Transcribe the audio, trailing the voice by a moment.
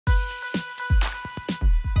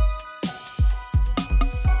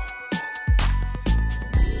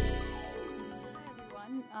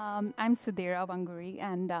I'm Sudheera Vanguri,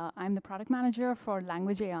 and I'm the product manager for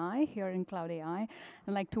Language AI here in Cloud AI.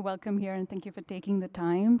 I'd like to welcome here and thank you for taking the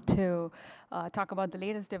time to talk about the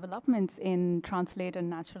latest developments in Translate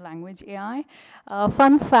and Natural Language AI.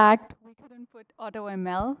 Fun fact, we couldn't put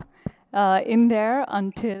AutoML in there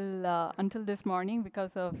until this morning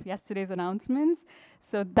because of yesterday's announcements.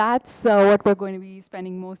 So that's what we're going to be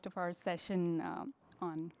spending most of our session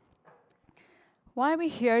on. Why are we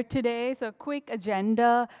here today? So a quick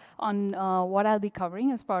agenda on what I'll be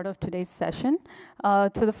covering as part of today's session. So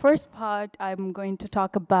the first part, I'm going to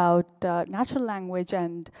talk about natural language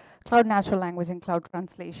and cloud natural language and cloud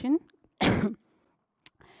translation.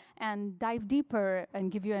 And dive deeper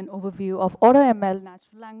and give you an overview of AutoML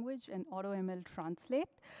natural language and AutoML translate.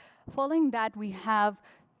 Following that, we have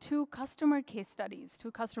two customer case studies, two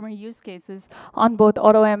customer use cases on both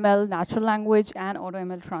AutoML natural language and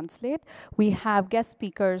AutoML translate. We have guest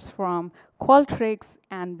speakers from Qualtrics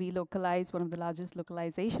and vLocalize, one of the largest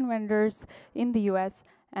localization vendors in the US.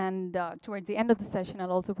 And towards the end of the session,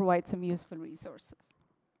 I'll also provide some useful resources.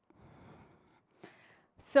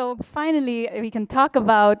 So finally, we can talk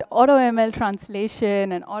about AutoML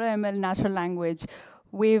translation and AutoML natural language.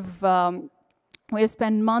 We've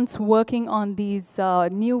spent months working on these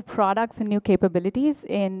new products and new capabilities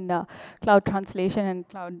in cloud translation and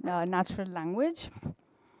cloud natural language.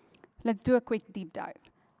 Let's do a quick deep dive.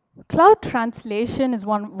 Cloud translation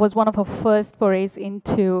was one of our first forays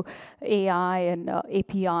into AI and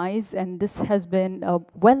APIs, and this has been a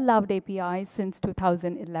well-loved API since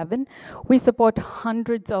 2011. We support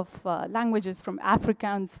hundreds of languages from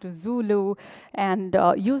Afrikaans to Zulu, and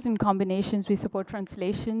used in combinations, we support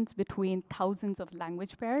translations between thousands of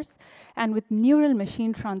language pairs. And with neural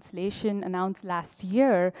machine translation announced last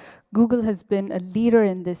year, Google has been a leader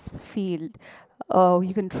in this field.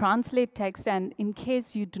 You can translate text, and in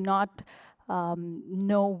case you do not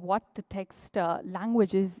know what the text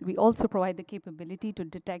language is, we also provide the capability to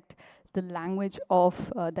detect the language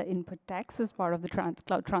of the input text as part of the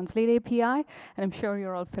Cloud Translate API, and I'm sure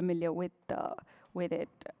you're all familiar with it.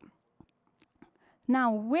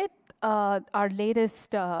 Now, with our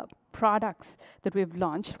latest products that we've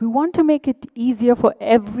launched, we want to make it easier for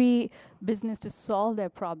every business to solve their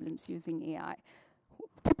problems using AI.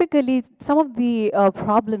 Typically, some of the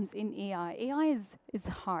problems in AI is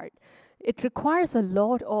hard. It requires a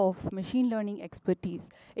lot of machine learning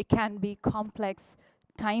expertise. It can be complex,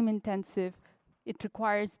 time-intensive. It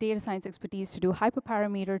requires data science expertise to do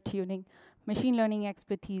hyperparameter tuning, machine learning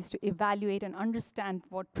expertise to evaluate and understand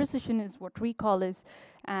what precision is, what recall is,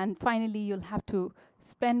 and finally, you'll have to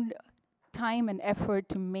spend time and effort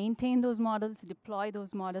to maintain those models, deploy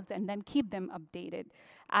those models, and then keep them updated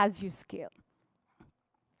as you scale.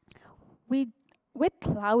 With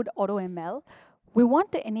Cloud AutoML, we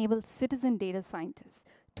want to enable citizen data scientists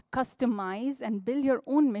to customize and build your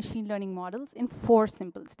own machine learning models in 4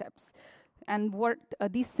 simple steps. And what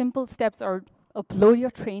these simple steps are: upload your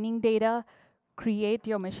training data, create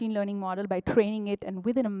your machine learning model by training it, and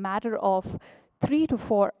within a matter of 3 to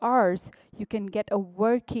 4 hours, you can get a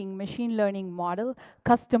working machine learning model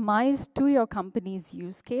customized to your company's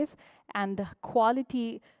use case, and the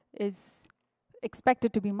quality is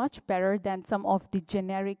expected to be much better than some of the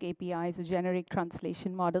generic APIs or generic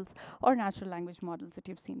translation models or natural language models that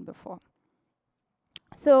you've seen before.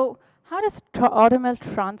 So how does AutoML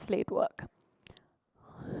translate work?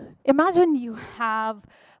 Imagine you have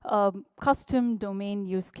a custom domain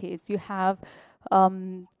use case. You have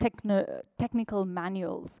technical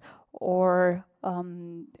manuals or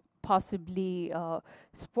possibly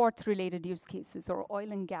sports-related use cases or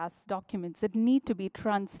oil and gas documents that need to be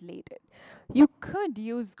translated. You could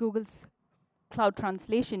use Google's Cloud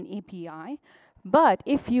Translation API, but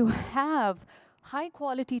if you have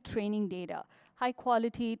high-quality training data,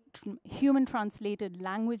 high-quality human-translated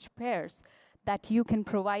language pairs that you can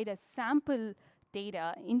provide as sample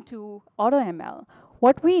data into AutoML,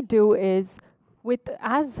 what we do is with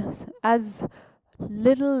as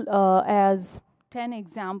little as 10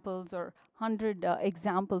 examples or 100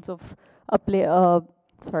 examples of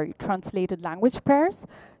translated language pairs,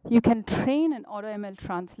 you can train an AutoML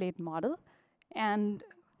translate model. And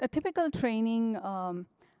the typical training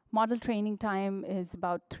model training time is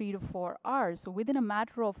about 3 to 4 hours. So within a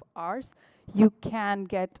matter of hours, you can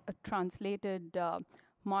get a translated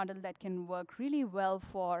model that can work really well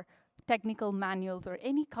for technical manuals or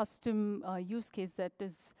any custom use case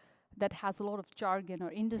that has a lot of jargon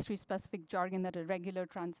or industry-specific jargon that a regular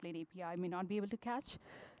translate API may not be able to catch.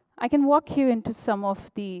 I can walk you into some of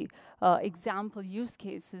the example use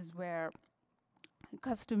cases where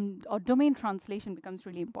custom or domain translation becomes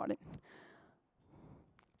really important.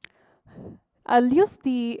 I'll use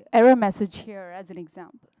the error message here as an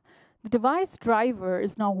example. The device driver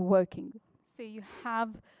is not working. Say you have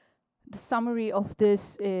the summary of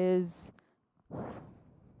this is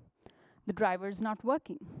the driver is not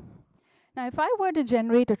working. Now, if I were to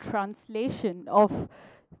generate a translation of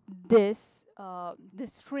this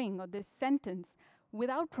string or this sentence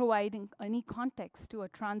without providing any context to a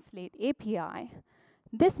translate API,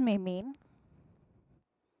 this may mean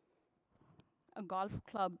a golf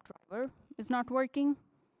club driver is not working.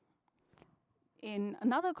 In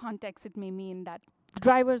another context, it may mean that the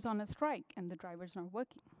driver is on a strike and the driver is not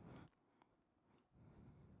working.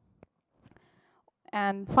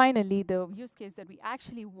 And finally, the use case that we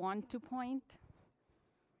actually want to point.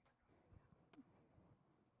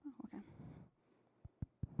 Okay.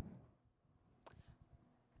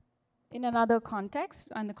 In another context,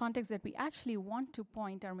 and the context that we actually want to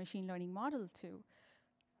point our machine learning model to,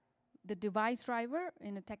 the device driver,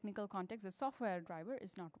 in a technical context, the software driver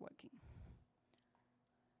is not working.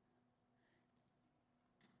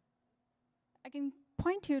 I can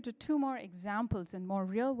point you to two more examples and more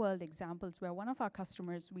real-world examples where one of our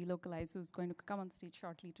customers we localize, who's going to come on stage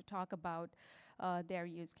shortly to talk about their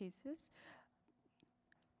use cases.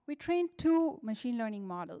 We trained two machine learning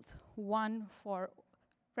models, one for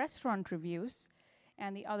restaurant reviews,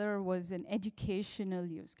 and the other was an educational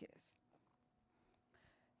use case.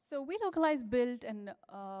 So we localized built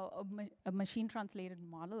a machine translated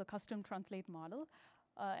model, a custom translate model,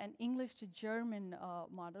 an English to German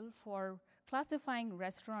model for classifying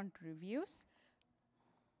restaurant reviews.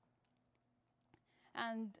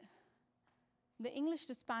 And the English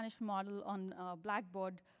to Spanish model on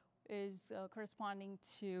Blackboard is corresponding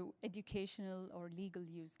to educational or legal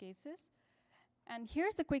use cases. And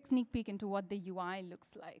here's a quick sneak peek into what the UI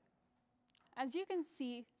looks like. As you can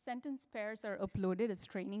see, sentence pairs are uploaded as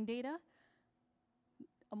training data.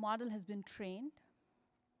 A model has been trained.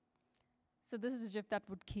 So this is a GIF that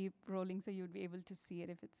would keep rolling, so you would be able to see it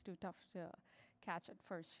if it's too tough to catch at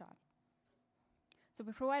first shot. So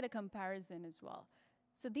we provide a comparison as well.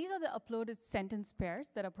 So these are the uploaded sentence pairs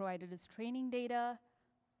that are provided as training data.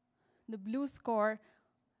 The blue score,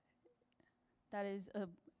 that is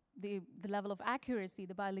the level of accuracy,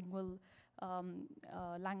 the bilingual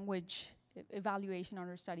language evaluation on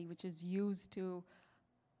our study, which is used to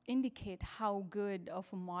indicate how good of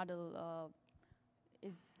a model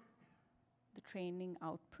is the training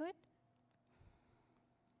output.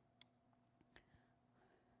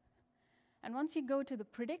 And once you go to the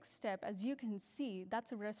predict step, as you can see,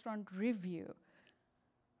 that's a restaurant review.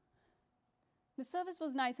 The service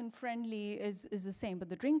was nice and friendly is the same, but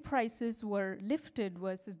the drink prices were lifted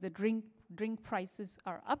versus the drink prices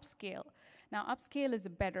are upscale. Now, upscale is a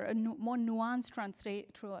better, more nuanced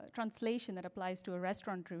translation that applies to a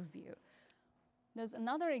restaurant review. There's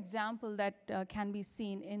another example that can be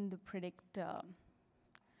seen in the predict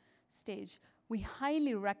stage. We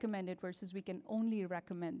highly recommend it versus we can only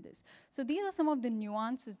recommend this. So these are some of the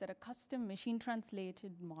nuances that a custom machine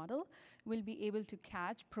translated model will be able to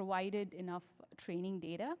catch, provided enough training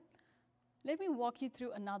data. Let me walk you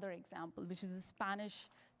through another example, which is a Spanish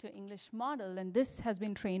to English model, and this has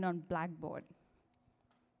been trained on Blackboard.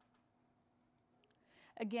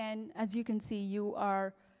 Again, as you can see, you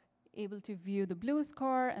are able to view the blue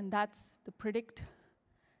score, and that's the predict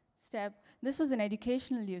step. This was an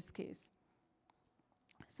educational use case.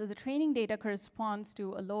 So the training data corresponds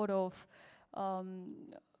to a load of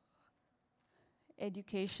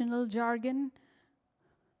educational jargon.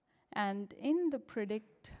 And in the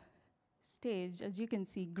predict stage, as you can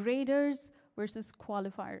see, graders versus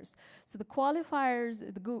qualifiers. So the qualifiers,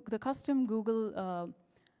 the custom Google,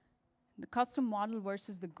 the custom model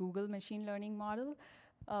versus the Google machine learning model,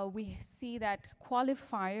 we see that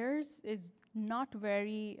qualifiers is not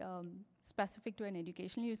very specific to an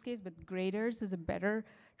educational use case, but graders is a better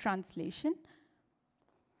translation.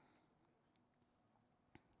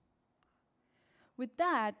 With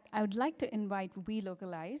that, I would like to invite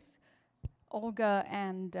WeLocalize, Olga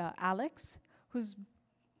and Alex, who's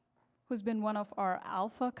been one of our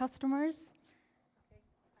alpha customers.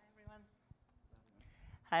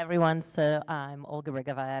 Hi, everyone. So I'm Olga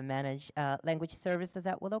Rigova. I manage language services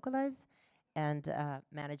at WeLocalize, and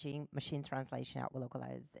managing machine translation at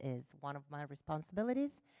WeLocalize is one of my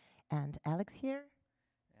responsibilities. And Alex here.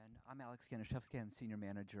 And I'm Alex Ganishevsky. I'm Senior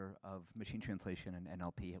Manager of Machine Translation and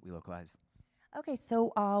NLP at WeLocalize. Okay,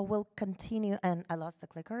 so we'll continue. And I lost the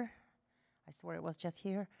clicker. I swear it was just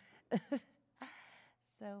here.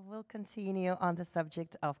 So we'll continue on the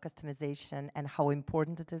subject of customization and how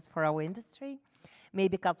important it is for our industry.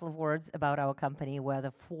 Maybe a couple of words about our company. We're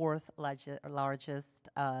the fourth largest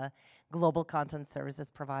global content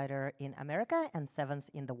services provider in America and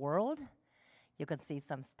seventh in the world. You can see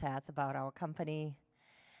some stats about our company.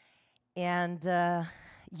 And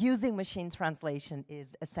using machine translation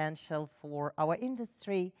is essential for our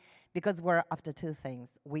industry because we're after two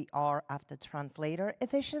things. We are after translator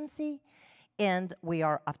efficiency, and we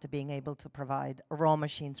are after being able to provide raw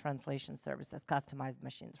machine translation services, customized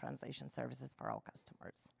machine translation services for our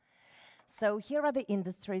customers. So here are the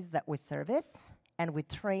industries that we service, and we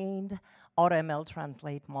trained AutoML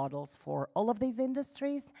translate models for all of these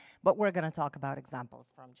industries, but we're going to talk about examples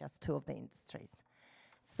from just two of the industries.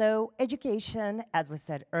 So education, as we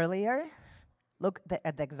said earlier, look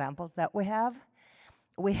at the examples that we have.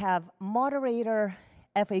 We have moderator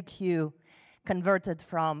FAQ converted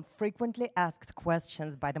from frequently asked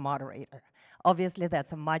questions by the moderator. Obviously,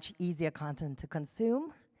 that's a much easier content to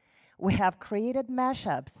consume. We have created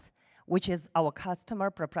mashups, which is our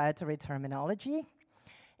customer proprietary terminology.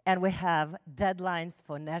 And we have deadlines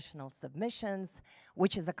for national submissions,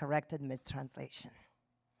 which is a corrected mistranslation.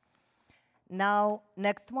 Now,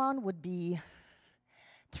 next one would be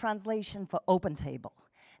translation for OpenTable.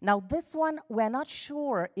 Now, this one, we're not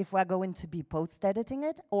sure if we're going to be post-editing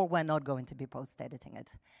it or we're not going to be post-editing it.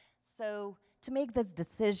 So to make this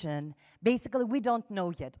decision, basically, we don't know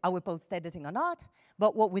yet, are we post-editing or not?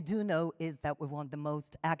 But what we do know is that we want the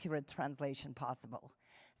most accurate translation possible.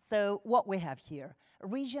 So what we have here,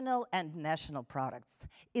 regional and national products.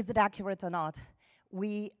 Is it accurate or not?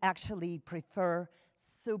 We actually prefer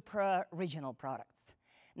supra-regional products.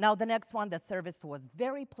 Now the next one, the service was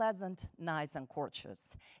very pleasant, nice, and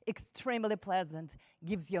courteous. Extremely pleasant,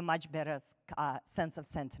 gives you a much better sense of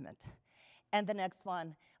sentiment. And the next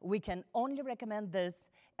one, we can only recommend this,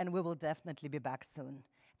 and we will definitely be back soon,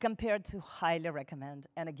 compared to highly recommend,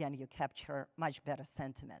 and again, you capture much better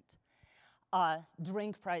sentiment.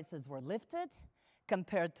 Drink prices were lifted,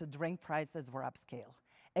 compared to drink prices were upscale.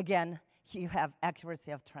 Again, you have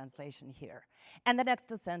accuracy of translation here. And the next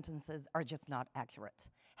two sentences are just not accurate.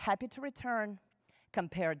 Happy to return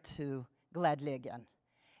compared to gladly again.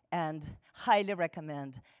 And highly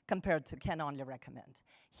recommend compared to can only recommend.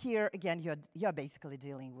 Here, again, you're basically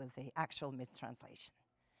dealing with the actual mistranslation.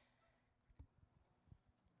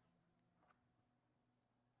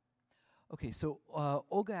 Okay, so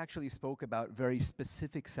Olga actually spoke about very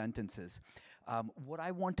specific sentences. What I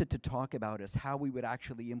wanted to talk about is how we would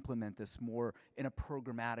actually implement this more in a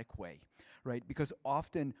programmatic way, right? Because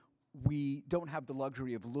often we don't have the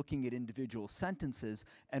luxury of looking at individual sentences,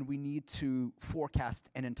 and we need to forecast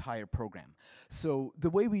an entire program. So the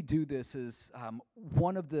way we do this is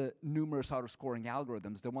one of the numerous auto-scoring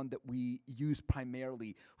algorithms, the one that we use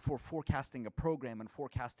primarily for forecasting a program and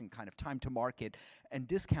forecasting kind of time to market and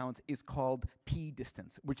discounts, is called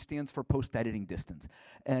p-distance, which stands for post-editing distance.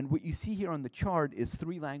 And what you see here on the chart is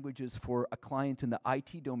 3 languages for a client in the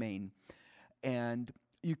IT domain, and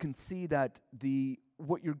you can see that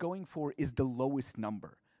what you're going for is the lowest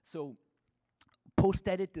number. So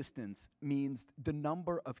post-edit distance means the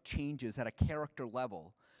number of changes at a character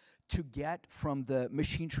level to get from the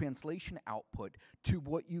machine translation output to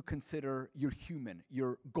what you consider your human,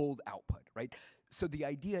 your gold output, right? So the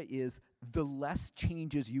idea is the less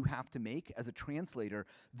changes you have to make as a translator,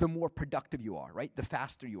 the more productive you are, right? The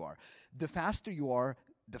faster you are. The faster you are,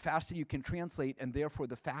 the faster you can translate, and therefore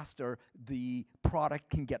the faster the product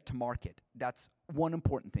can get to market. That's one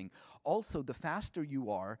important thing. Also, the faster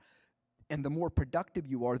you are and the more productive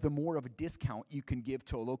you are, the more of a discount you can give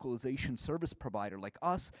to a localization service provider like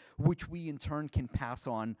us, which we in turn can pass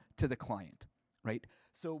on to the client, right?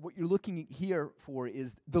 So what you're looking here for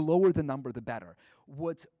is the lower the number, the better.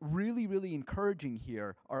 What's really, really encouraging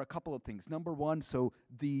here are a couple of things. Number one, so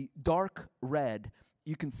the dark red,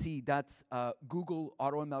 you can see that's Google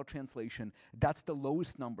AutoML translation. That's the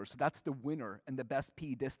lowest number, so that's the winner and the best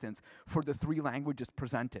P distance for the 3 languages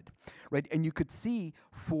presented, right? And you could see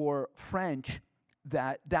for French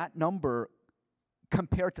that that number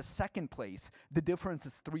compared to second place, the difference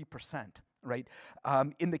is 3%, right?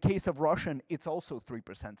 In the case of Russian, it's also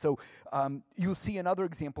 3%. So you'll see another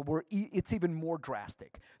example where it's even more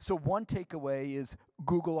drastic. So one takeaway is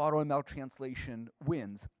Google AutoML translation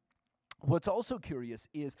wins. What's also curious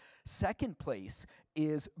is second place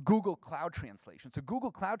is Google Cloud Translation. So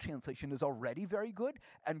Google Cloud Translation is already very good,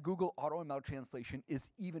 and Google AutoML Translation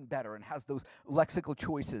is even better and has those lexical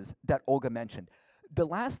choices that Olga mentioned. The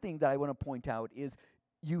last thing that I want to point out is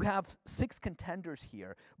you have 6 contenders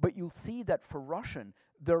here, but you'll see that for Russian,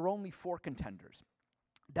 there are only 4 contenders.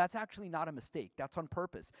 That's actually not a mistake. That's on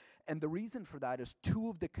purpose. And the reason for that is two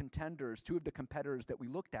of the competitors that we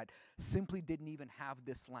looked at simply didn't even have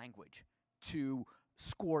this language to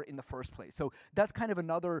score in the first place. So that's kind of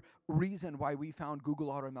another reason why we found Google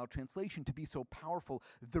AutoML translation to be so powerful,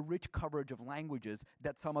 the rich coverage of languages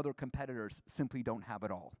that some other competitors simply don't have at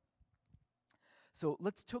all. So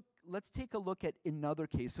let's take a look at another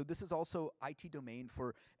case. So this is also IT domain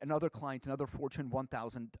for another client, another Fortune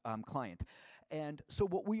 1000 client. And so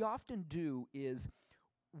what we often do is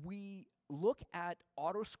we look at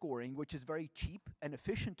auto scoring, which is very cheap and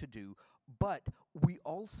efficient to do, but we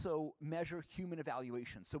also measure human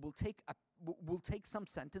evaluation. So we'll take some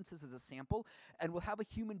sentences as a sample, and we'll have a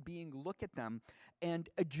human being look at them and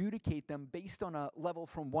adjudicate them based on a level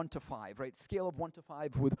from 1 to 5, right? Scale of 1 to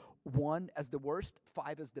 5 with 1 as the worst,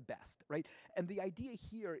 5 as the best, right? And the idea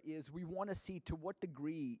here is we want to see to what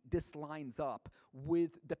degree this lines up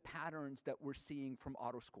with the patterns that we're seeing from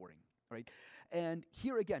auto scoring. Right? And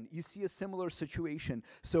here again, you see a similar situation.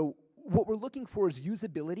 So what we're looking for is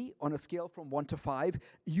usability on a scale from 1 to 5.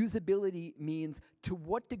 Usability means to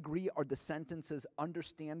what degree are the sentences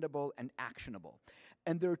understandable and actionable.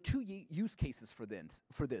 And there are two use cases for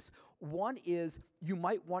this. One is you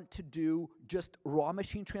might want to do just raw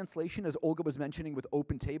machine translation, as Olga was mentioning with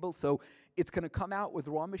OpenTable. So it's going to come out with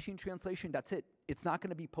raw machine translation. That's it. It's not going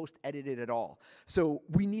to be post-edited at all. So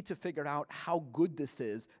we need to figure out how good this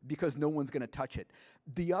is because no one's going to touch it.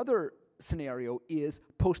 The other scenario is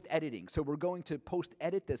post-editing. So we're going to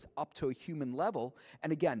post-edit this up to a human level.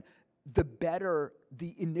 And again, the better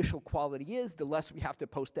the initial quality is, the less we have to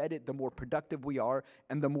post-edit, the more productive we are,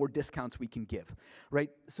 and the more discounts we can give, right?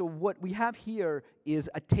 So what we have here is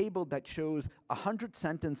a table that shows 100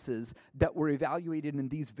 sentences that were evaluated in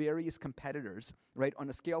these various competitors, right? On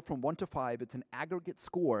a scale from 1 to 5, it's an aggregate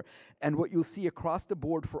score, and what you'll see across the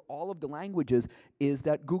board for all of the languages is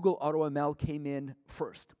that Google AutoML came in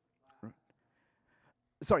first.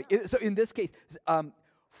 Sorry, so in this case,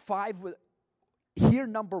 5 with... Here,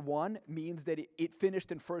 number 1 means that it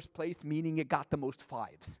finished in first place, meaning it got the most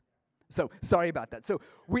 5s. So sorry about that. So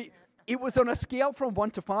it was on a scale from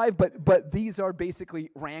 1 to 5, but these are basically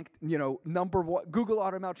ranked. You know, number 1, Google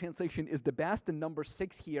AutoML translation is the best, and number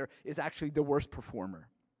 6 here is actually the worst performer.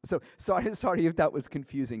 So sorry if that was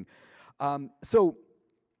confusing. So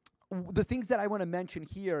the things that I want to mention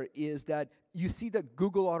here is that you see that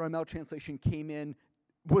Google AutoML translation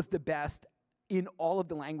was the best in all of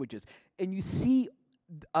the languages. And you see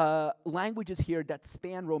languages here that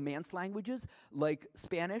span Romance languages like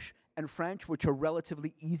Spanish and French, which are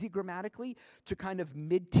relatively easy grammatically, to kind of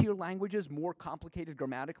mid-tier languages, more complicated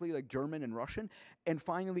grammatically like German and Russian, and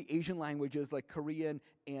finally Asian languages like Korean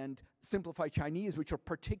and simplified Chinese, which are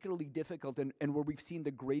particularly difficult and where we've seen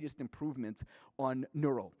the greatest improvements on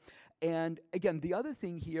neural. And again, the other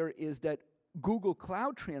thing here is that Google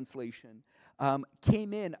Cloud Translation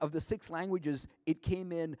came in, of the 6 languages, it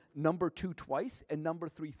came in number 2 twice and number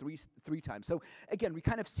 3 three times. So again, we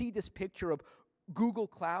kind of see this picture of Google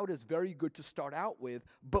Cloud is very good to start out with,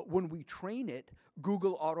 but when we train it,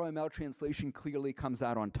 Google AutoML translation clearly comes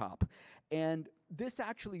out on top. And this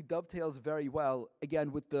actually dovetails very well,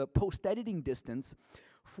 again, with the post-editing distance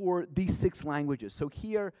for these 6 languages. So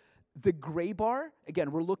here, the gray bar,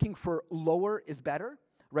 again, we're looking for lower is better,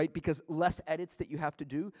 right? Because less edits that you have to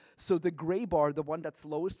do. So the gray bar, the one that's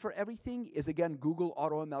lowest for everything, is again Google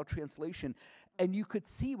AutoML translation. And you could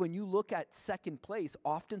see when you look at second place,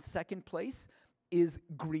 often second place is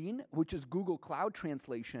green, which is Google Cloud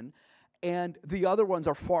Translation, and the other ones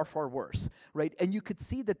are far, far worse, right? And you could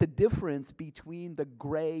see that the difference between the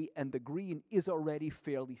gray and the green is already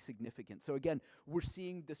fairly significant. So again, we're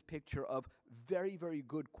seeing this picture of very, very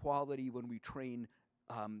good quality when we train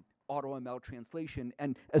AutoML translation.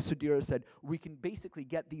 And as Sudheera said, we can basically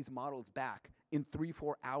get these models back in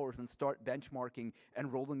 3-4 hours and start benchmarking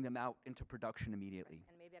and rolling them out into production immediately.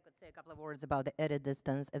 And maybe I could say a couple of words about the edit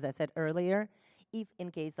distance. As I said earlier, if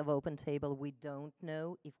in case of OpenTable, we don't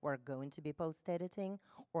know if we're going to be post-editing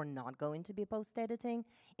or not going to be post-editing,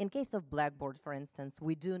 in case of Blackboard, for instance,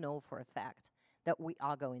 we do know for a fact that we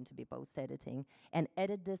are going to be post-editing. And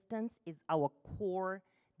edit distance is our core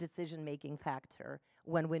decision-making factor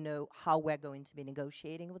when we know how we're going to be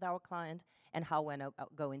negotiating with our client and how we're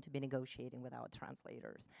going to be negotiating with our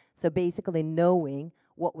translators. So basically knowing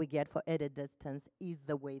what we get for edit distance is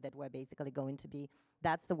the way that we're basically going to be,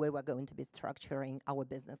 that's the way we're going to be structuring our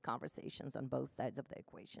business conversations on both sides of the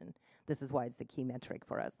equation. This is why it's the key metric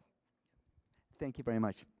for us. Thank you very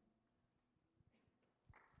much.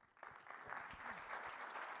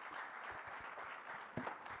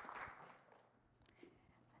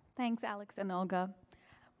 Thanks, Alex and Olga.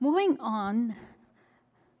 Moving on,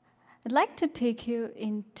 I'd like to take you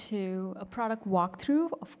into a product walkthrough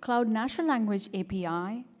of Cloud Natural Language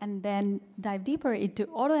API and then dive deeper into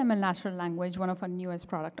AutoML Natural Language, one of our newest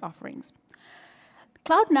product offerings.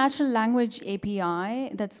 Cloud Natural Language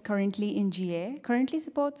API that's currently in GA currently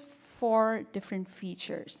supports 4 different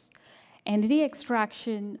features. Entity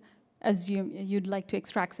extraction, assume you'd like to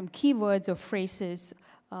extract some keywords or phrases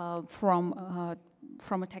from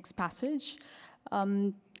a text passage.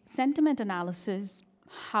 Sentiment analysis,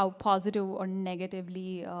 how positive or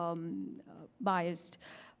negatively biased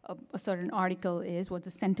a certain article is, what's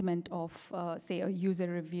the sentiment of, say, a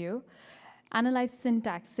user review. Analyze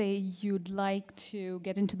syntax, say you'd like to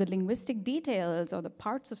get into the linguistic details or the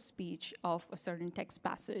parts of speech of a certain text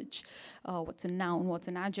passage. What's a noun, what's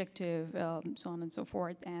an adjective, so on and so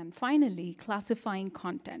forth. And finally, classifying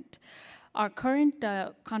content. Our current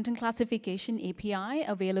content classification API,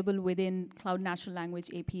 available within Cloud Natural Language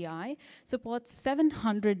API, supports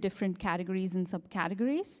 700 different categories and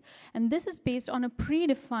subcategories, and this is based on a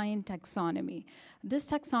predefined taxonomy. This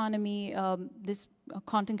taxonomy, this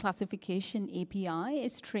content classification API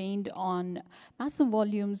is trained on massive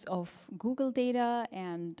volumes of Google data,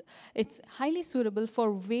 and it's highly suitable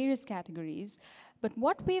for various categories. But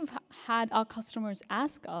what we've had our customers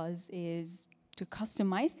ask us is to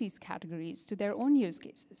customize these categories to their own use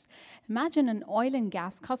cases. Imagine an oil and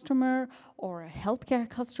gas customer or a healthcare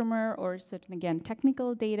customer or certain, again,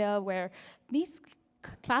 technical data where these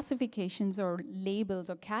classifications or labels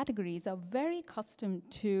or categories are very custom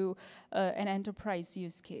to an enterprise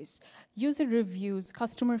use case. User reviews,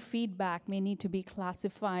 customer feedback may need to be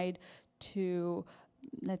classified to,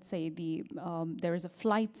 let's say, there is a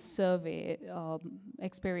flight survey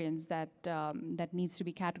experience that needs to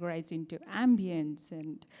be categorized into ambience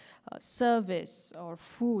and service or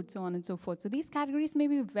food, so on and so forth. So these categories may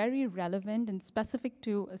be very relevant and specific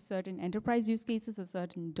to a certain enterprise use cases, a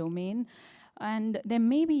certain domain. And there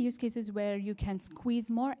may be use cases where you can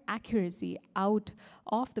squeeze more accuracy out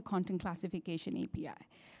of the content classification API.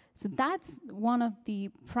 So that's one of the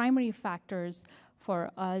primary factors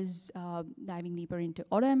for us diving deeper into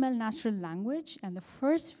AutoML Natural Language. And the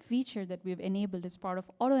first feature that we've enabled as part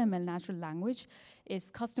of AutoML Natural Language is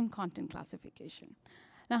custom content classification.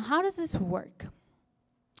 Now, how does this work?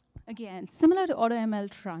 Again, similar to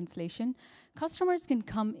AutoML translation, customers can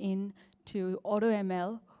come in to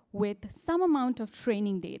AutoML with some amount of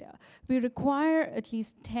training data. We require at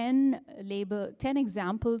least 10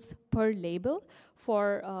 examples per label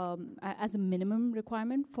for as a minimum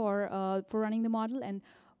requirement for running the model, and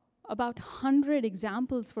about 100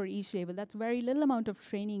 examples for each label. That's very little amount of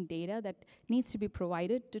training data that needs to be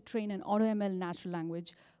provided to train an AutoML natural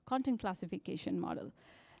language content classification model.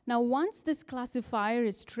 Now, once this classifier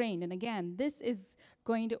is trained, and again, this is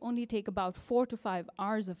going to only take about 4 to 5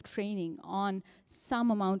 hours of training on some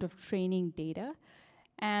amount of training data,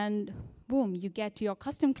 and boom, you get your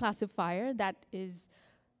custom classifier that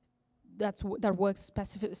works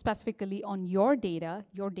specifically on your data.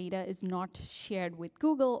 Your data is not shared with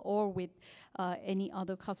Google or with any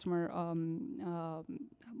other customer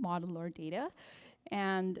model or data,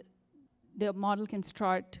 and the model can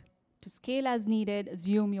start to scale as needed.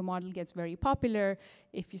 Assume your model gets very popular.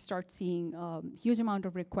 If you start seeing a huge amount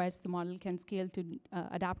of requests, the model can scale to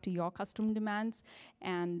adapt to your custom demands.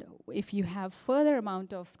 And if you have further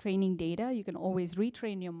amount of training data, you can always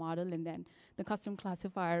retrain your model, and then the custom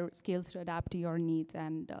classifier scales to adapt to your needs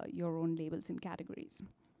and your own labels and categories.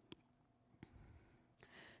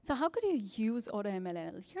 So how could you use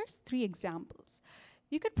AutoML? Here's 3 examples.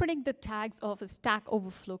 You could predict the tags of a Stack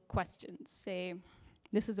Overflow question. Say,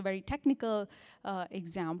 this is a very technical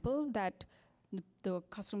example that the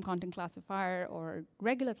custom content classifier or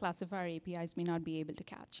regular classifier APIs may not be able to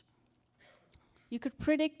catch. You could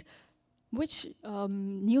predict which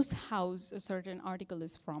news house a certain article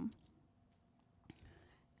is from.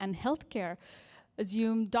 And healthcare,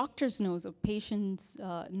 assume doctor's notes or patients'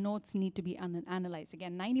 notes need to be analyzed.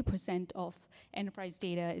 Again, 90% of enterprise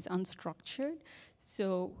data is unstructured.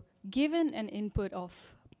 So given an input of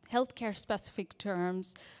healthcare specific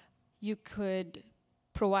terms, you could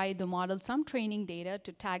provide the model some training data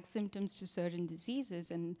to tag symptoms to certain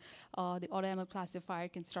diseases, and the AutoML classifier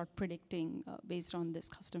can start predicting based on this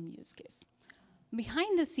custom use case.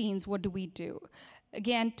 Behind the scenes, what do we do?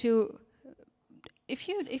 Again,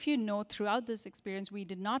 if you know, throughout this experience, we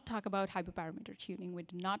did not talk about hyperparameter tuning. We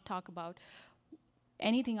did not talk about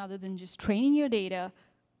anything other than just training your data,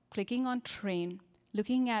 clicking on train,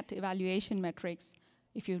 looking at evaluation metrics.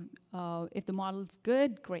 If the model's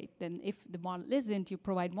good, great. Then if the model isn't, you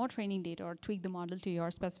provide more training data or tweak the model to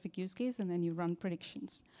your specific use case, and then you run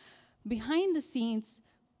predictions. Behind the scenes,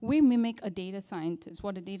 we mimic a data scientist,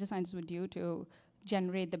 what a data scientist would do to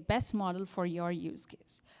generate the best model for your use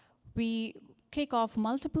case. We kick off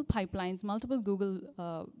multiple pipelines, multiple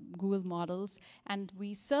Google models, and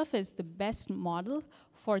we surface the best model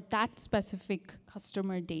for that specific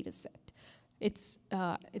customer data set. It's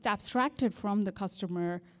abstracted from the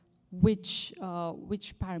customer which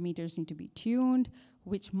parameters need to be tuned,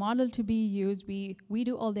 which model to be used. We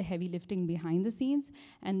do all the heavy lifting behind the scenes,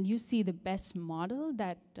 and you see the best model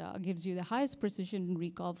that gives you the highest precision and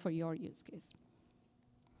recall for your use case.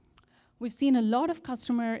 We've seen a lot of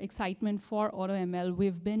customer excitement for AutoML.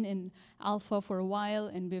 We've been in alpha for a while,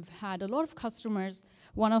 and we've had a lot of customers,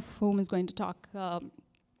 one of whom is going to talk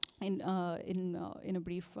in a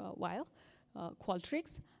brief while,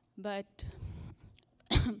 Qualtrics. But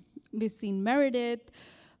we've seen Meredith,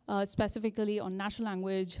 specifically on natural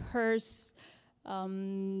language, Hearst,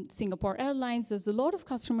 Singapore Airlines. There's a lot of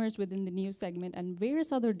customers within the new segment and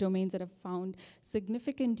various other domains that have found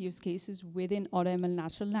significant use cases within AutoML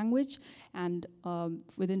natural language, and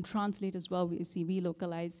within Translate as well, we see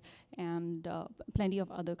VLocalize and plenty of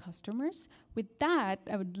other customers. With that,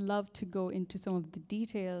 I would love to go into some of the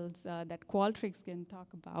details that Qualtrics can talk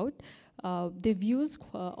about. They've used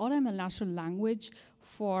AutoML natural language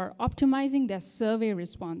for optimizing their survey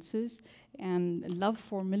responses, and I'd love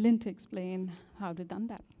for Milind to explain how they've done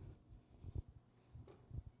that.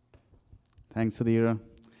 Thanks, Sudheera.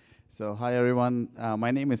 So hi, everyone. My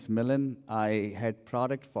name is Milind. I head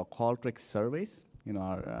product for Qualtrics Surveys.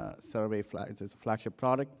 Our survey it's a flagship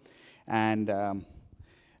product. And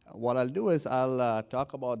what I'll do is I'll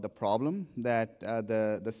talk about the problem that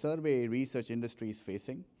the survey research industry is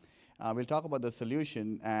facing. We'll talk about the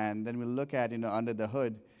solution, and then we'll look at, under the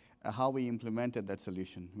hood, how we implemented that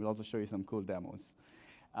solution. We'll also show you some cool demos.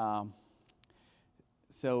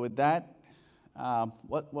 So with that,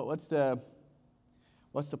 what's the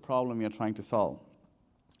problem you're trying to solve?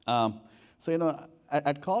 So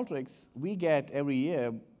at Qualtrics, we get every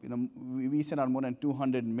year, we send out more than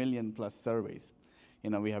 200 million plus surveys.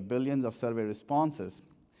 We have billions of survey responses,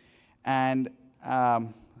 and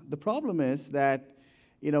the problem is that,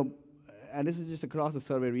 and this is just across the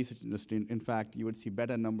survey research industry. In fact, you would see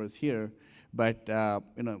better numbers here, but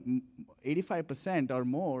 85% or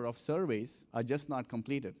more of surveys are just not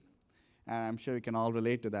completed. And I'm sure you can all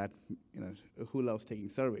relate to that, who loves taking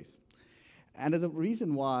surveys. And there's a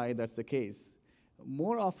reason why that's the case.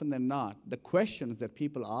 More often than not, the questions that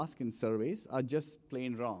people ask in surveys are just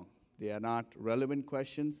plain wrong. They are not relevant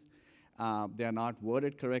questions. They are not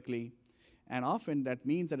worded correctly. And often that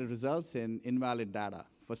means that it results in invalid data.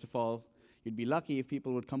 First of all, you'd be lucky if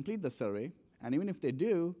people would complete the survey. And even if they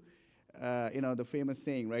do, the famous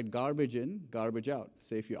saying, right, garbage in, garbage out.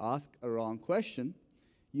 So if you ask a wrong question,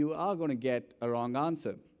 you are going to get a wrong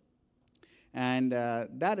answer. And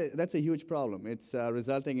that's a huge problem. It's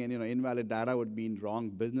resulting in invalid data would mean wrong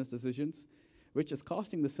business decisions, which is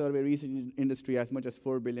costing the survey research industry as much as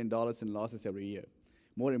 $4 billion in losses every year.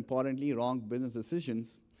 More importantly, wrong business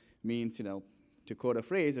decisions means, to quote a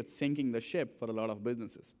phrase, it's sinking the ship for a lot of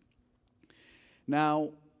businesses. Now,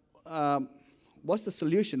 what's the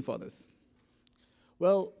solution for this?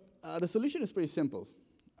 Well, the solution is pretty simple.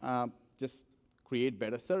 Just create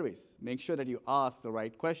better surveys. Make sure that you ask the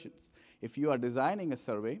right questions. If you are designing a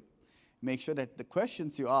survey, make sure that the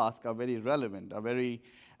questions you ask are very relevant, are very,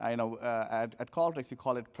 at Qualtrics, we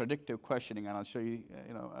call it predictive questioning, and I'll show you,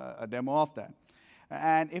 a demo of that.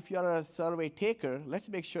 And if you're a survey taker, let's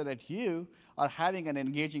make sure that you are having an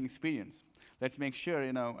engaging experience. Let's make sure,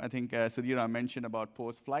 I think Sudheera mentioned about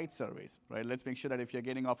post-flight surveys, right? Let's make sure that if you're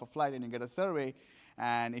getting off a flight and you get a survey,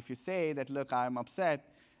 and if you say that, look, I'm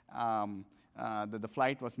upset that the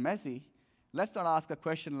flight was messy, let's not ask a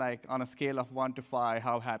question like, on a scale of 1 to 5,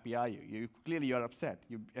 how happy are you? Clearly, you're upset.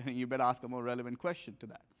 You better ask a more relevant question to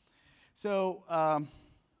that. So, a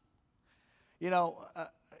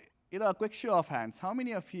quick show of hands. How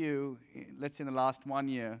many of you, let's say in the last 1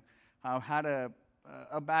 year, have had a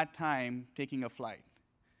bad time taking a flight?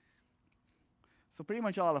 So pretty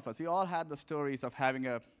much all of us. We all had the stories of having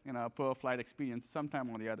a poor flight experience sometime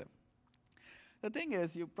or the other. The thing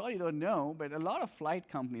is, you probably don't know, but a lot of flight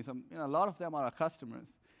companies, a lot of them are our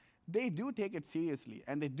customers. They do take it seriously,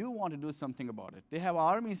 and they do want to do something about it. They have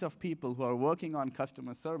armies of people who are working on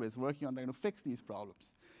customer service, working on trying to fix these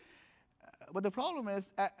problems. But the problem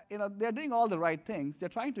is, they're doing all the right things. They're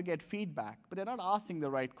trying to get feedback, but they're not asking the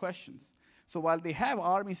right questions. So while they have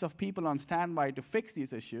armies of people on standby to fix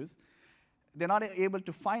these issues, they're not able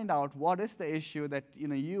to find out what is the issue that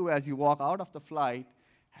you, as you walk out of the flight,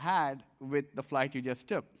 had with the flight you just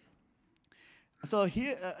took. So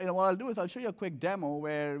here, what I'll do is I'll show you a quick demo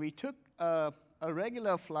where we took a a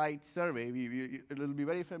regular flight survey, it'll be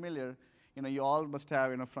very familiar. You all must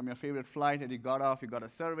have, from your favorite flight that you got off, you got a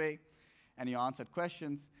survey, and you answered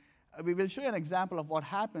questions. We will show you an example of what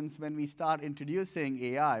happens when we start introducing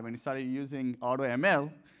AI, when we started using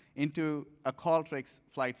AutoML into a Qualtrics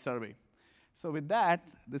flight survey. So with that,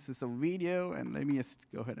 this is a video, and let me just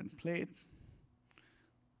go ahead and play it.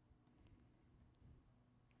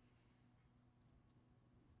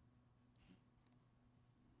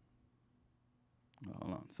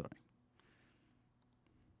 Hold on, sorry.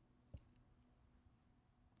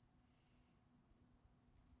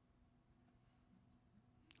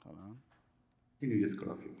 Hold on. You just got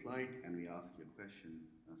off your flight, and we ask you a question,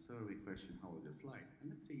 a survey question, how was your flight? And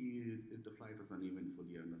let's say if the flight was uneventful,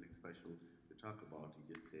 you have nothing special to talk about.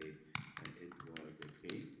 You just say it was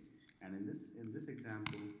okay. And in this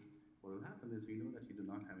example, what will happen is we know that you do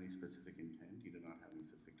not have any specific intent, you do not have any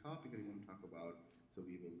specific topic that you want to talk about, so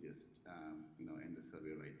we will just end the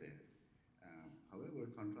survey right there. However,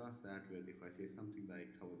 contrast that with if I say something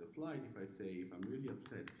like, how was the flight? If I say, if I'm really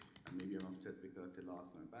upset, and maybe I'm upset because they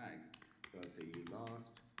lost my bags, so I'll say, you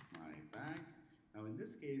lost my bags. Now in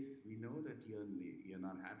this case, we know that you're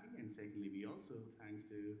not happy, and secondly, we also, thanks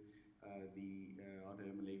to the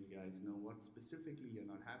AutoML APIs, know what specifically you're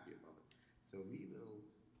not happy about. So we will,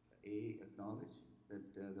 acknowledge that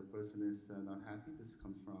the person is not happy. This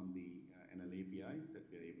comes from the NL APIs, that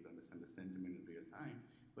we are able to understand the sentiment in real time.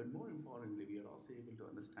 But more importantly, we are also able to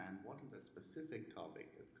understand what is that specific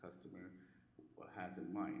topic that the customer has in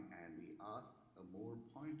mind. And we ask a more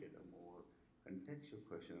pointed, a more contextual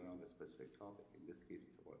question around a specific topic. In this case,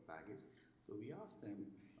 it's about baggage. So we ask them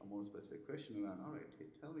a more specific question around, all right, hey,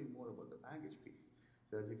 tell me more about the baggage piece.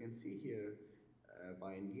 So as you can see here,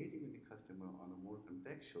 by engaging with the customer on a more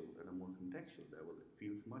contextual level, it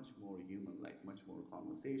feels much more human-like, much more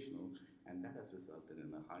conversational, and that has resulted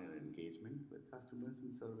in a higher engagement with customers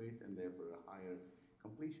in surveys, and therefore a higher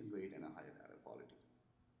completion rate and a higher data quality.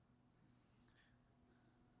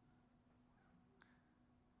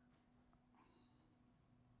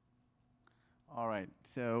 All right,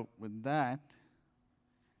 so with that,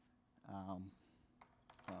 hold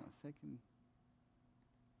on a second.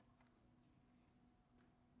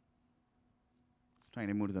 Trying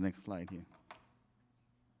to move to the next slide here.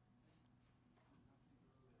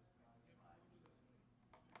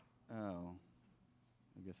 Oh,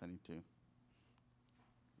 I guess I need to. I'm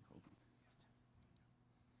sorry.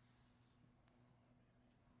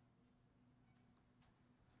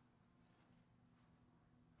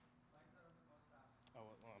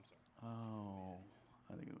 Oh,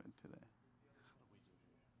 I think it went to there.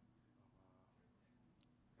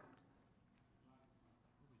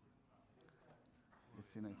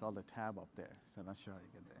 It's all the tab up there, so I'm not sure how you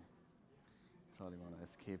get there. Probably want to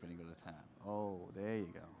escape and you go to tab. Oh, there you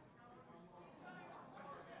go.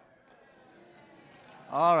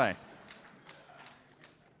 All right.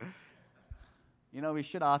 We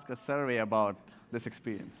should ask a survey about this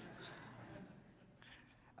experience.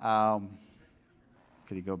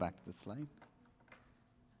 Could you go back to the slide?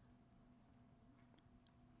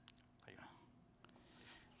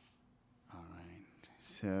 All right.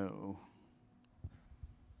 So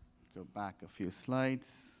go back a few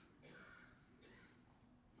slides.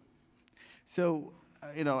 So,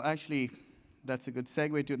 actually, that's a good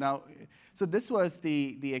segue to now. So this was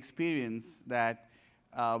the experience that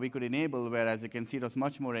we could enable, where, as you can see, it was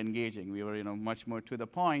much more engaging. We were, much more to the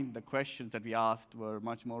point. The questions that we asked were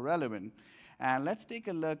much more relevant. And let's take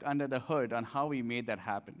a look under the hood on how we made that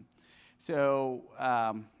happen. So,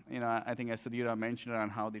 I think as Sudheera mentioned on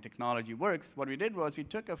how the technology works, what we did was we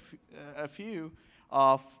took a few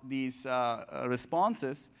of these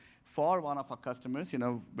responses for one of our customers,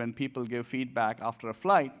 when people give feedback after a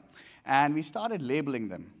flight, and we started labeling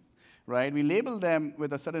them, right? We labeled them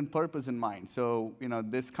with a certain purpose in mind. So,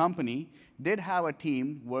 this company did have a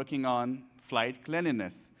team working on flight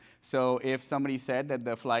cleanliness. So if somebody said that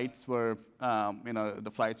the flights were,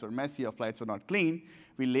 the flights were messy or flights were not clean,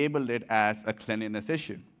 we labeled it as a cleanliness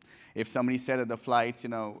issue. If somebody said that the flights,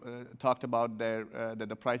 talked about that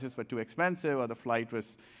the prices were too expensive or the flight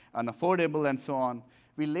was unaffordable and so on,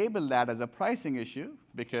 we label that as a pricing issue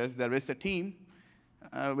because there is a team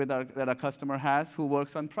that our customer has who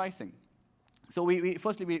works on pricing. So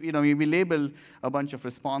firstly, we labeled a bunch of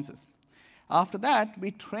responses. After that,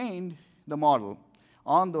 we trained the model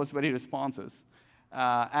on those very responses.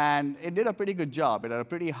 And it did a pretty good job. It had a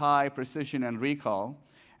pretty high precision and recall.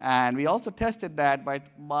 And we also tested that by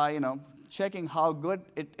checking how good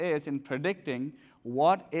it is in predicting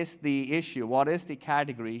what is the issue, what is the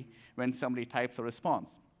category when somebody types a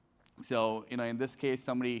response. So, in this case,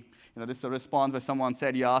 somebody, this is a response where someone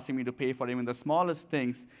said, you're asking me to pay for even the smallest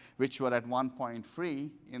things, which were at one point free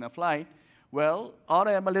in a flight. Well,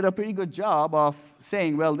 AutoML did a pretty good job of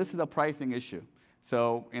saying, well, this is a pricing issue.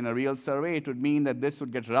 So in a real survey, it would mean that this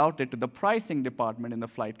would get routed to the pricing department in the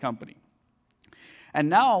flight company. And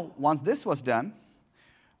now, once this was done,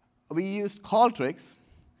 we used Qualtrics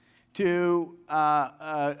to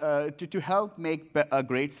help make a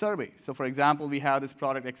great survey. So for example, we have this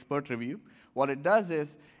product expert review. What it does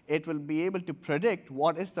is it will be able to predict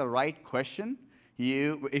what is the right question.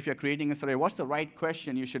 If you're creating a survey, what's the right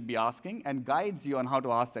question you should be asking, and guides you on how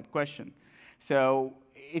to ask that question. So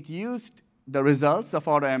it used the results of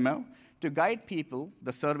AutoML to guide people,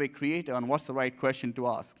 the survey creator, on what's the right question to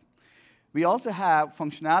ask. We also have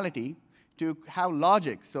functionality to have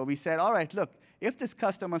logic. So we said, all right, look, if this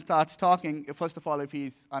customer starts talking, first of all, if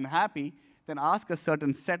he's unhappy, then ask a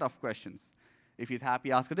certain set of questions. If he's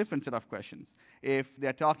happy, ask a different set of questions. If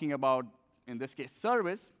they're talking about, in this case,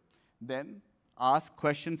 service, then ask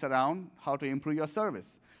questions around how to improve your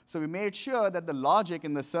service. So we made sure that the logic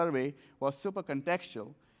in the survey was super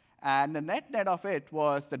contextual. And the net of it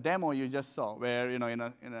was the demo you just saw, where in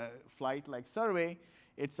a flight-like survey,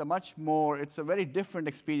 it's a very different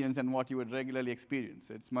experience than what you would regularly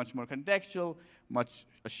experience. It's much more contextual,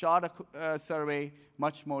 a shorter survey,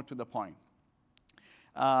 much more to the point.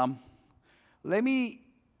 Let me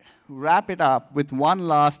wrap it up with one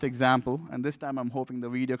last example, and this time I'm hoping the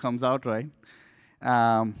video comes out right.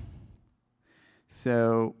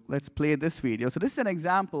 So let's play this video. So this is an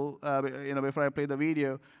example, before I play the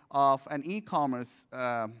video, of an e-commerce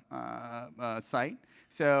site.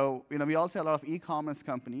 So, we also have a lot of e-commerce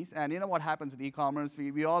companies. And what happens with e-commerce?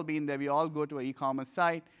 We all been there. We all go to an e-commerce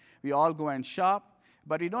site. We all go and shop.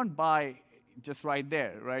 But we don't buy just right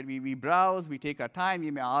there, right? We browse. We take our time.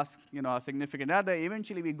 We may ask, a significant other.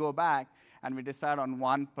 Eventually, we go back, and we decide on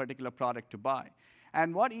one particular product to buy.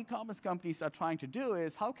 And what e-commerce companies are trying to do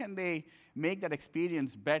is, how can they make that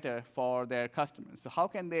experience better for their customers? So how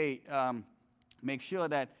can they make sure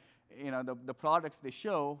that the products they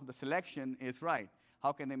show, the selection is right?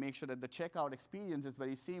 How can they make sure that the checkout experience is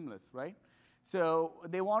very seamless, right? So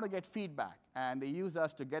they want to get feedback, and they use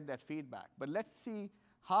us to get that feedback. But let's see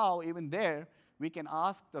how, even there, we can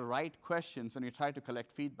ask the right questions when we try to collect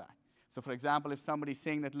feedback. So for example, if somebody's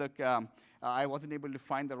saying that, look, I wasn't able to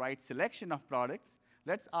find the right selection of products,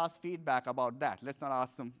 let's ask feedback about that. Let's not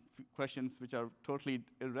ask them questions which are totally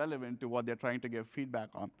irrelevant to what they're trying to give feedback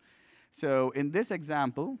on. So in this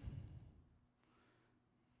example,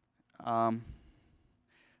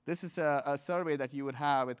 this is a survey that you would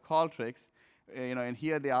have with Qualtrics, and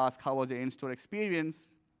here they ask, how was your in-store experience?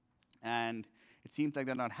 And it seems like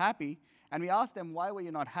they're not happy. And we asked them, why were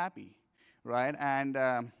you not happy, right? And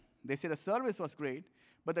they said the service was great,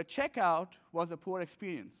 but the checkout was a poor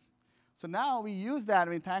experience. So now we use that,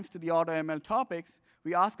 thanks to the AutoML topics,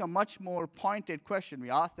 we ask a much more pointed question. We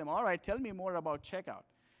ask them, all right, tell me more about checkout.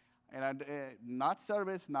 And not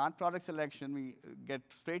service, not product selection. We get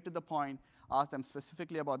straight to the point, ask them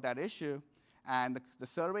specifically about that issue. And the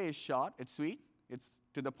survey is short, it's sweet, it's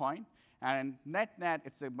to the point. And net,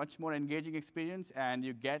 it's a much more engaging experience, and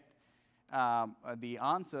you get the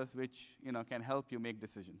answers which can help you make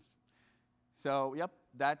decisions. So, yep,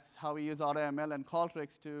 that's how we use AutoML and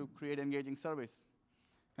Qualtrics to create engaging surveys.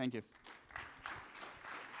 Thank you.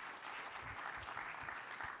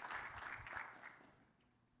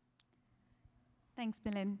 Thanks,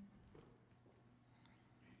 Milind.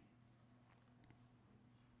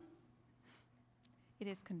 It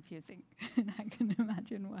is confusing. I can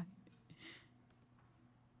imagine why.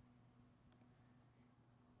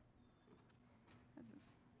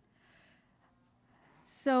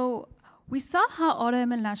 So we saw how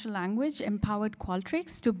AutoML natural language empowered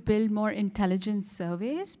Qualtrics to build more intelligent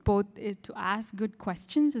surveys, both to ask good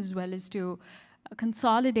questions as well as to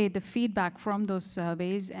consolidate the feedback from those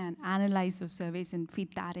surveys and analyze those surveys and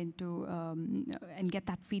feed that into, and get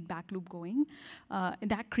that feedback loop going.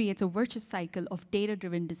 That creates a virtuous cycle of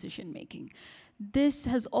data-driven decision making. This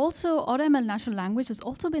has also, AutoML natural language has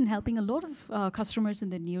also been helping a lot of customers in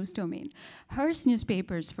the news domain. Hearst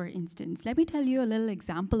newspapers, for instance. Let me tell you a little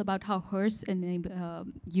example about how Hearst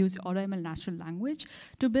use AutoML natural language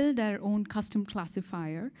to build their own custom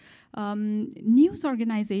classifier. News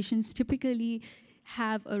organizations typically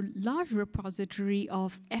have a large repository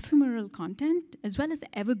of ephemeral content as well as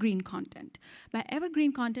evergreen content. By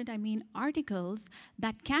evergreen content, I mean articles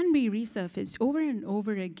that can be resurfaced over and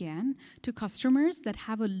over again to customers that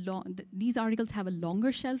have these articles have a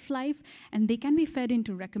longer shelf life, and they can be fed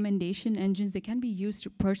into recommendation engines. They can be used to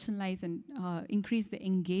personalize and increase the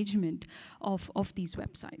engagement of these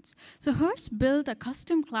websites. So Hearst built a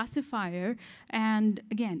custom classifier, and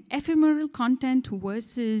again, ephemeral content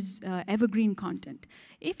versus evergreen content.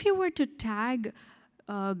 If you were to tag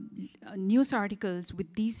news articles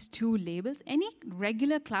with these two labels, any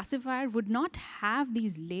regular classifier would not have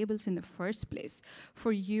these labels in the first place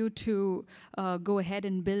for you to go ahead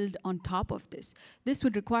and build on top of this. This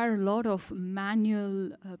would require a lot of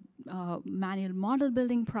manual model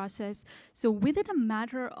building process. So within a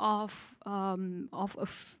matter of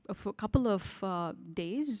a couple of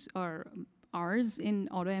days or hours in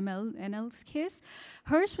AutoML NL's case,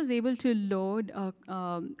 Hearst was able to load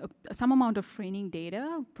some amount of training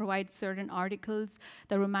data, provide certain articles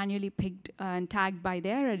that were manually picked and tagged by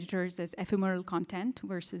their editors as ephemeral content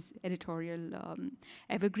versus editorial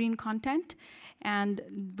evergreen content. And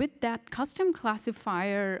with that custom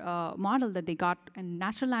classifier model that they got, and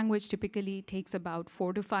natural language typically takes about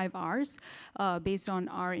 4 to 5 hours based on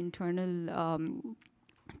our internal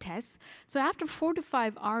tests. So after 4 to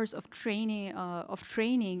 5 hours of training,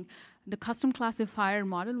 the custom classifier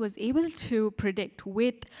model was able to predict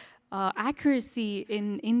with accuracy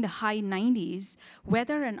in the high 90s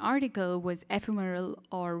whether an article was ephemeral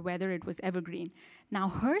or whether it was evergreen. Now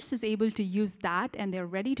Hearst is able to use that, and they're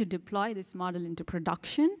ready to deploy this model into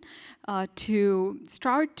production to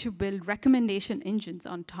start to build recommendation engines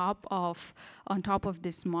on top of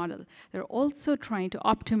this model. They're also trying to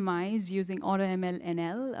optimize using AutoML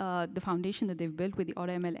NL, the foundation that they've built with the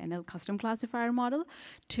AutoML NL custom classifier model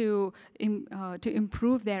to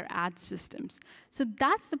improve their ad systems. So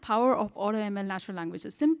that's the power of AutoML natural language.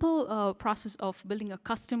 A simple process of building a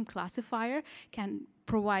custom classifier can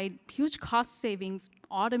provide huge cost savings,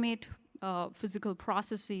 automate physical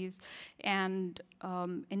processes, and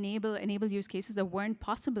enable use cases that weren't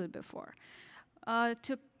possible before.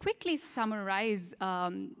 To quickly summarize,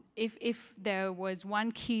 if there was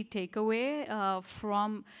one key takeaway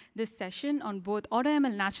from this session on both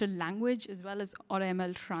AutoML natural language as well as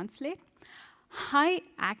AutoML translate, high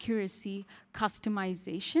accuracy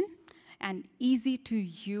customization and easy to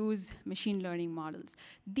use machine learning models.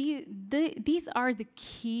 These are the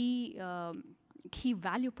key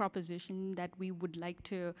value proposition that we would like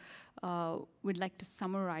to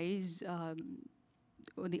summarize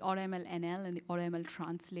the AutoML NL and the AutoML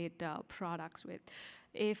translate products with.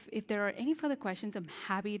 If there are any further questions, I'm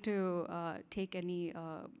happy to take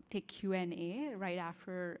Q&A right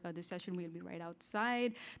after the session. We'll be right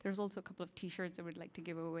outside. There's also a couple of T-shirts I would like to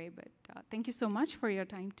give away, but thank you so much for your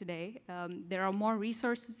time today. There are more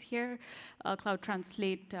resources here. Cloud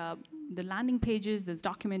Translate, the landing pages, there's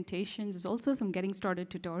documentation, there's also some getting started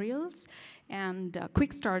tutorials, and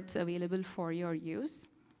quick starts available for your use.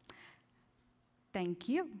 Thank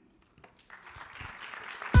you.